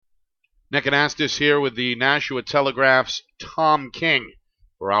Nick Anastos here with the Nashua Telegraph's Tom King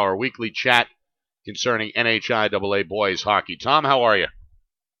for our weekly chat concerning NHIAA boys hockey. Tom, how are you?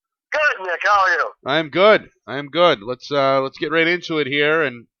 Good, Nick. How are you? I'm good. Let's get right into it here,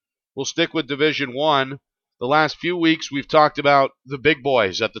 and we'll stick with Division One. The last few weeks we've talked about the big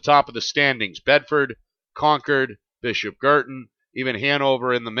boys at the top of the standings: Bedford, Concord, Bishop Girton, even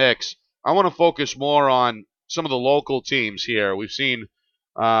Hanover in the mix. I want to focus more on some of the local teams here. We've seen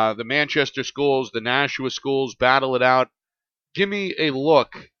the Manchester schools, the Nashua schools battle it out. Give me a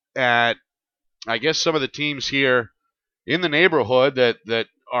look at, I guess, some of the teams here in the neighborhood that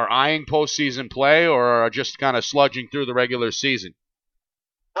are eyeing postseason play or are just kind of sludging through the regular season.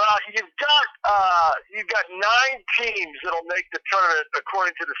 Well, you've got 9 teams that'll make the tournament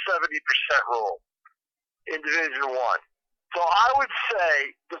according to the 70% rule in Division One. So I would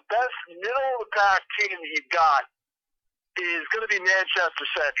say the best middle-of-the-pack team that you've got is going to be Manchester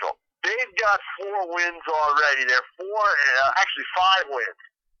Central. They've got 4 wins already. They're 5 wins.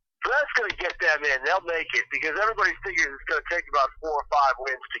 So that's going to get them in. They'll make it because everybody figures it's going to take about 4 or 5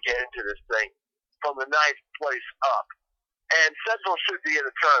 wins to get into this thing from the 9th place up. And Central should be in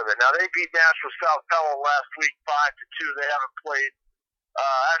the tournament. Now, they beat Nashua South Pelham last week 5-2. They haven't played.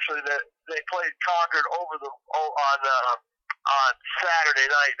 They played Concord on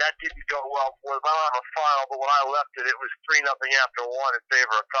Saturday night. That didn't go well for them. I don't have a final, but when I left it was 3-0 after 1 in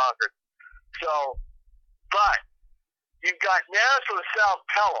favor of Concord. But you've got Nashua South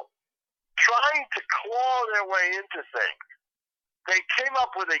Pelham trying to claw their way into things. They came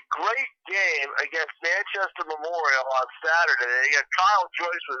up with a great game against Manchester Memorial on Saturday. They got Kyle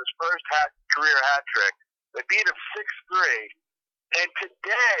Joyce with his first career hat trick. They beat him 6-3. And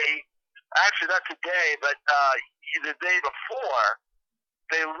today, actually not today, but the day before,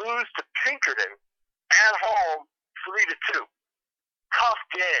 they lose to Pinkerton at home 3-2. Tough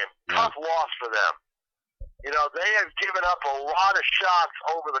game, tough loss for them. You know, they have given up a lot of shots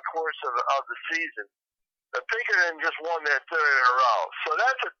over the course of the season. But Pinkerton just won their 3rd in a row. So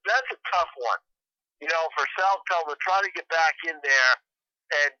that's a tough one. You know, for South Pelham to try to get back in there,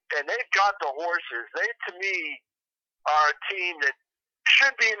 and they've got the horses. They, to me, are a team that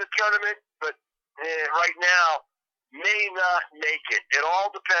should be in the tournament, but right now may not make it. It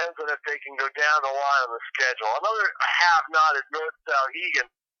all depends on if they can go down the line on the schedule. Another have-not is North Salhegan.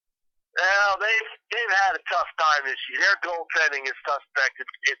 Well, they've had a tough time this year. Their goaltending is suspect.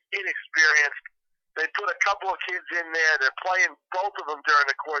 It's inexperienced. They put a couple of kids in there. They're playing both of them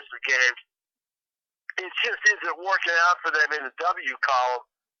during the course of games. It just isn't working out for them in the W column.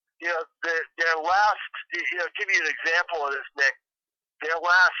 You know, their last, give you an example of this, Nick. Their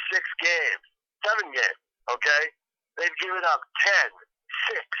last 7 games, okay? They've given up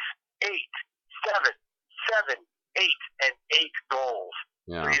 10, 6, 8, 7, 7, 8, and 8 goals.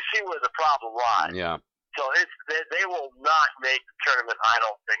 Yeah. So you see where the problem lies. Yeah. So they will not make the tournament, I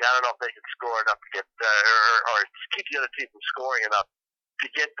don't think. I don't know if they can score enough to get, or keep the other team from scoring enough to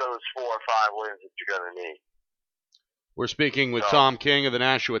get those 4 or 5 wins that you're going to need. We're speaking with Tom King of the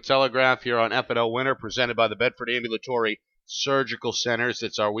Nashua Telegraph here on F&L Winter, presented by the Bedford Ambulatory Surgical Centers.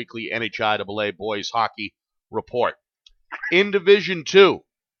 It's our weekly NHIAA boys hockey report. In Division 2,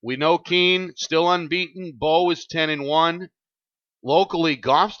 we know Keene still unbeaten. Bow is 10-1. Locally,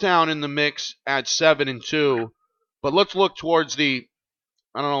 Goffstown in the mix at 7-2. But let's look towards the,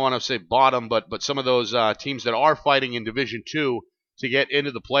 I don't want to say bottom, but some of those teams that are fighting in Division 2 to get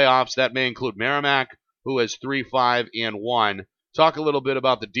into the playoffs. That may include Merrimack, who has 3-5-1. Talk a little bit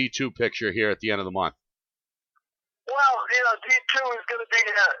about the D2 picture here at the end of the month. Well, you know, D2 is going to be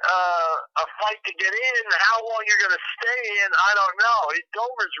a fight to get in. How long you're going to stay in, I don't know.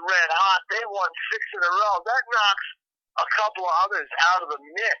 Dover's red hot. They won 6 in a row. That knocks a couple of others out of the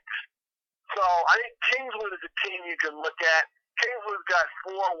mix. So I think Kingswood is a team you can look at. Kingswood's got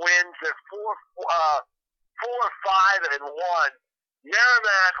 4 wins. They're 4-5-1.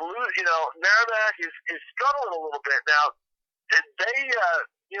 Merrimack, Merrimack is struggling a little bit now. And they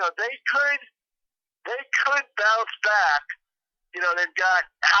could bounce back. You know, they've got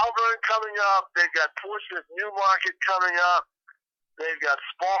Alvern coming up. They've got Portsmouth Newmarket coming up. They've got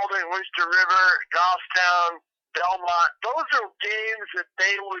Spalding, Oyster River, Goffstown, Belmont. Those are games that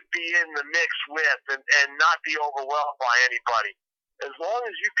they would be in the mix with and not be overwhelmed by anybody. As long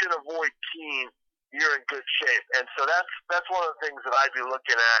as you can avoid Keene, you're in good shape. And so that's one of the things that I'd be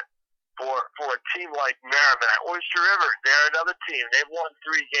looking at for a team like Merrimack. Oyster River, they're another team. They've won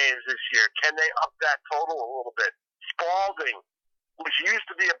 3 games this year. Can they up that total a little bit? Spalding, which used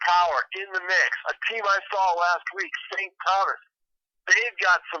to be a power, in the mix. A team I saw last week, St. Thomas. They've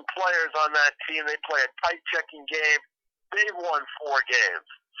got some players on that team. They play a tight checking game. They've won 4 games.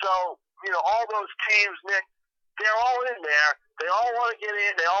 So, all those teams, Nick, they're all in there. They all want to get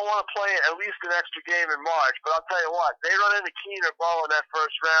in. They all want to play at least an extra game in March. But I'll tell you what, they run into Keene or Bow in that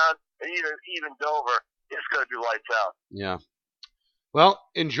first round, and even Dover, it's going to be lights out. Yeah. Well,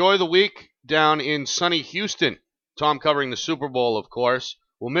 enjoy the week down in sunny Houston. Tom covering the Super Bowl, of course.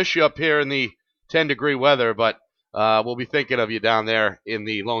 We'll miss you up here in the 10-degree weather, but we'll be thinking of you down there in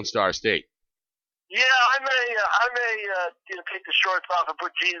the Lone Star State. Yeah, I may take the shorts off and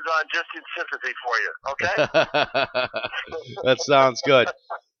put jeans on just in sympathy for you, okay? That sounds good.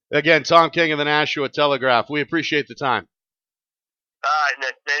 Again, Tom King of the Nashua Telegraph. We appreciate the time. All right,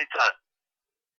 Nick. Anytime.